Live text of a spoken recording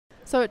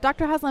So,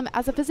 Dr. Haslam,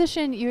 as a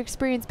physician, you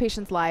experience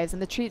patients' lives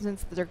and the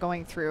treatments that they're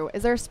going through.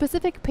 Is there a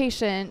specific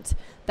patient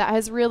that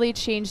has really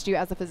changed you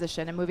as a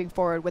physician and moving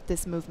forward with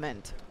this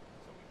movement?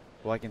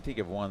 Well, I can think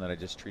of one that I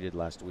just treated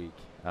last week.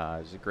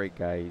 He's a great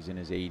guy. He's in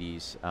his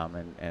 80s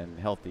and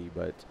healthy,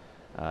 but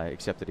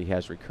except that he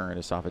has recurrent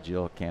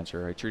esophageal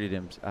cancer. I treated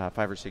him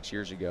 5 or 6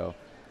 years ago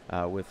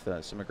with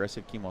some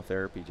aggressive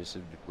chemotherapy, just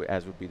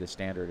as would be the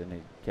standard, and he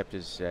kept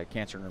his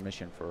cancer in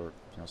remission for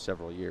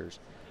several years.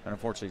 And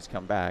unfortunately, he's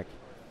come back,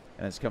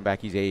 and it's come back.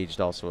 He's aged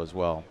also as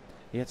well.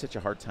 He had such a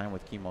hard time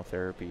with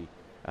chemotherapy,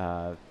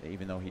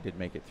 even though he did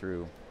make it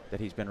through, that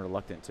he's been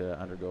reluctant to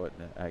undergo it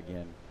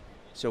again.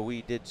 So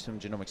we did some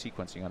genomic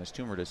sequencing on his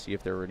tumor to see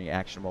if there were any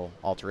actionable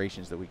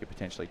alterations that we could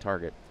potentially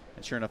target.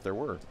 And sure enough, there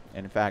were.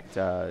 And in fact,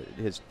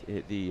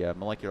 the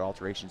molecular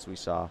alterations we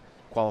saw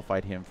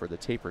qualified him for the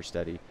TAPER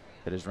study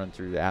that is run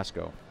through the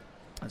ASCO.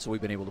 And so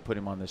we've been able to put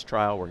him on this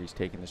trial where he's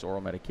taking this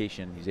oral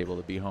medication. He's able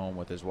to be home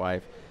with his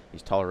wife.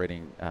 He's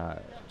tolerating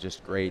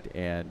just great,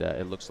 and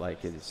it looks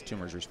like his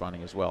tumor is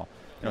responding as well.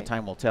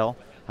 Time will tell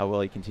how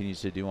well he continues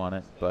to do on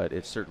it, but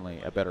it's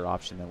certainly a better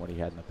option than what he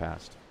had in the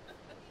past.